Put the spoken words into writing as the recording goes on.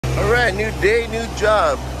Alright, new day, new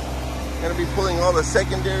job. Gonna be pulling all the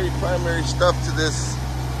secondary, primary stuff to this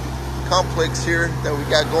complex here that we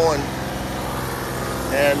got going.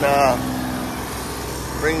 And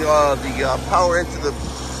bring the power into the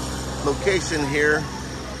location here.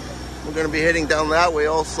 We're gonna be heading down that way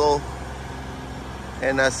also.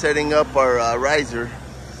 And setting up our riser.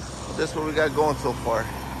 That's what we got going so far.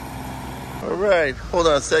 Alright, hold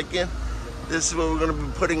on a second. This is where we're gonna be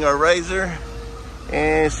putting our riser.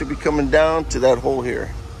 And it should be coming down to that hole here.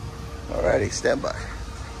 Alrighty, stand by.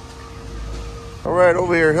 Alright,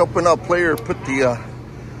 over here helping out Player put the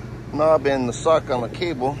knob and the sock on the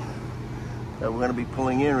cable that we're gonna be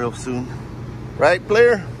pulling in real soon. Right,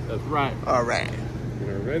 Player? That's right. Alright.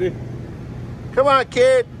 You're ready? Come on,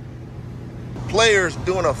 kid. Player's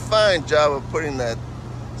doing a fine job of putting that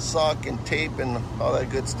sock and tape and all that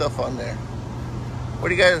good stuff on there. What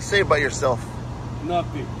do you guys say about yourself?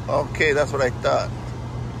 Nothing. Okay, that's what I thought.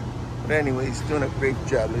 But anyway, he's doing a great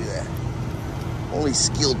job. Look at that. Only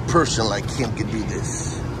skilled person like him could do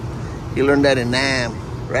this. He learned that in Nam,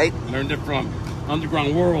 right? Learned it from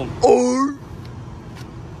Underground World. Oh!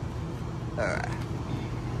 Alright.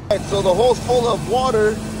 Alright, so the hole's full of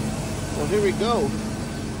water. So here we go.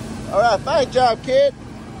 Alright, fine job, kid.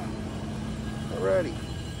 Alrighty.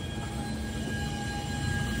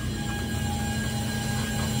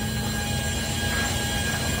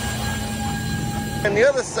 And the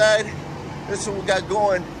other side, this is what we got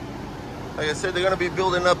going. Like I said, they're gonna be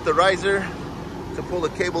building up the riser to pull the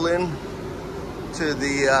cable in to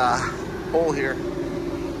the hole here.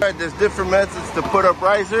 All right, there's different methods to put up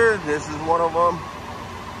riser. This is one of them.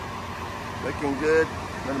 Looking good.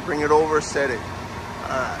 I'm gonna bring it over, set it. All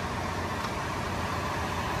right.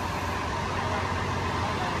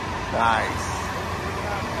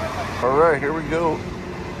 Nice. All right, here we go.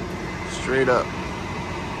 Straight up.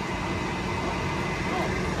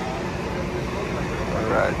 All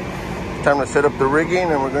right. Time to set up the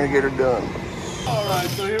rigging and we're gonna get her done. All right,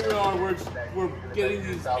 so here we are. We're getting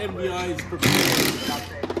these MBIs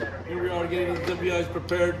prepared. Here we are getting these MBIs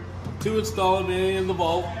prepared to install them in the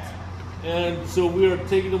vault. And so we are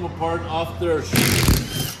taking them apart off their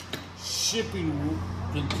shipping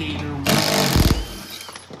container.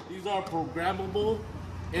 These are programmable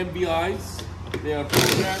MBIs. They are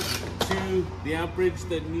programmed to the amperage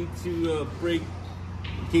that need to break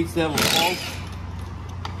in case they have a fault.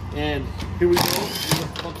 And here we go. Here's the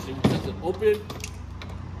function. Just open,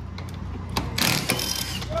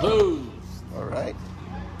 close. All right.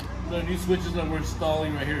 The new switches that we're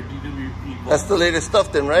installing right here, DWP. That's the latest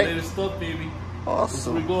stuff then, right? Latest stuff, baby.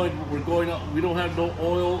 Awesome. We're going up. We don't have no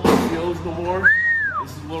oil OCOs no more.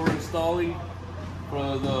 This is what we're installing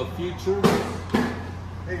for the future.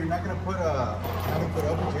 Hey, you're not gonna put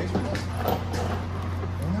OPJs for this?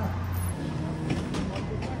 Why not?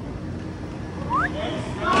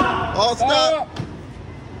 All stop.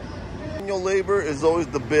 Manual labor is always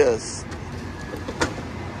the best.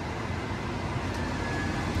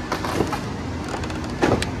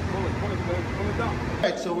 All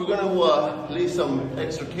right, so we're gonna leave some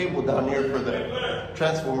extra cable down here for the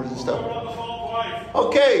transformers and stuff.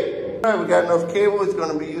 Okay, all right, we got enough cable. It's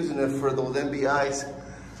gonna be using it for those MBIs.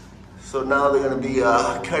 So now they're gonna be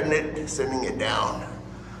cutting it, sending it down.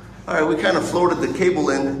 All right, we kind of floated the cable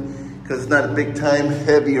in because it's not a big time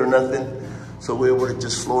heavy or nothing. So we were able to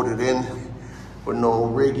just float it in with no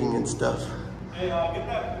rigging and stuff. Hey, get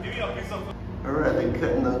that. Give me a piece of. All right, they're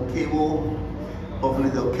cutting the cable. Hopefully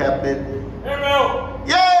they'll cap it. Here we go.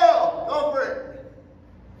 Yeah, go for it.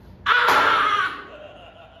 Ah!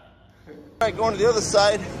 All right, going to the other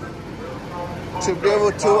side to be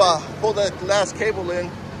able to pull that last cable in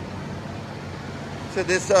to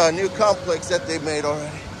this new complex that they've made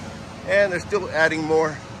already. And they're still adding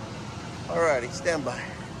more. Alrighty, stand by.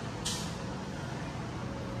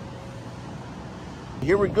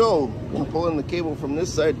 Here we go. We're gonna pull in the cable from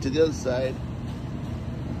this side to the other side.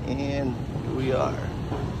 And here we are,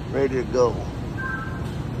 ready to go.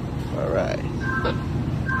 Alright.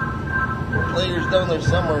 Player's down there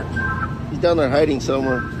somewhere. He's down there hiding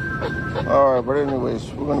somewhere. Alright, but anyways,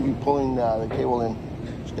 we're gonna be pulling the cable in.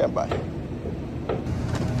 Stand by.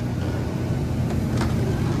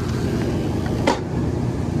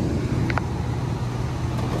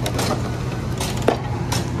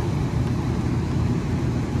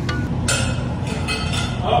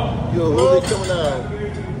 Yo, who are they coming out?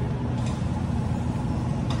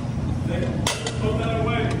 Put that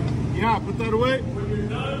away. Yeah, put that away. When you're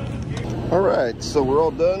done. All right, so we're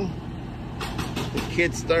all done. The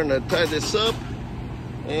kid's starting to tie this up,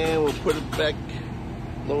 and we'll put it back,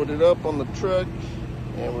 load it up on the truck,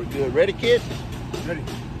 and we're good. Ready, kid? Ready.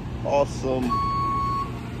 Awesome.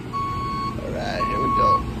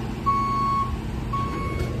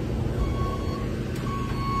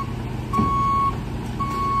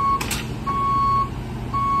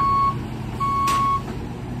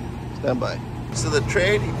 Stand by. So the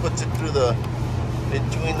trade, he puts it through the,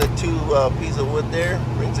 between the two pieces of wood there,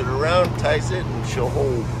 brings it around, ties it, and she'll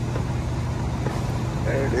hold.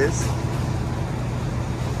 There it is.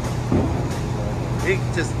 You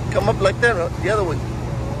just come up like that, the other way.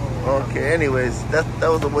 Okay, anyways, that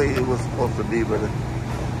was the way it was supposed to be, but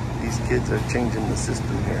these kids are changing the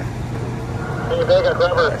system here. Hey, Vega,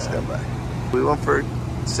 Clever. Right, stand by. We went for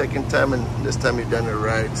a second time, and this time you've done it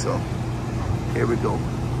right, so here we go.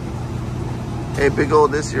 Hey, Big O,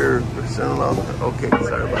 this your son-in-law? Okay,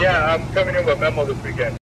 sorry about that. Yeah, I'm coming in with Memo this weekend.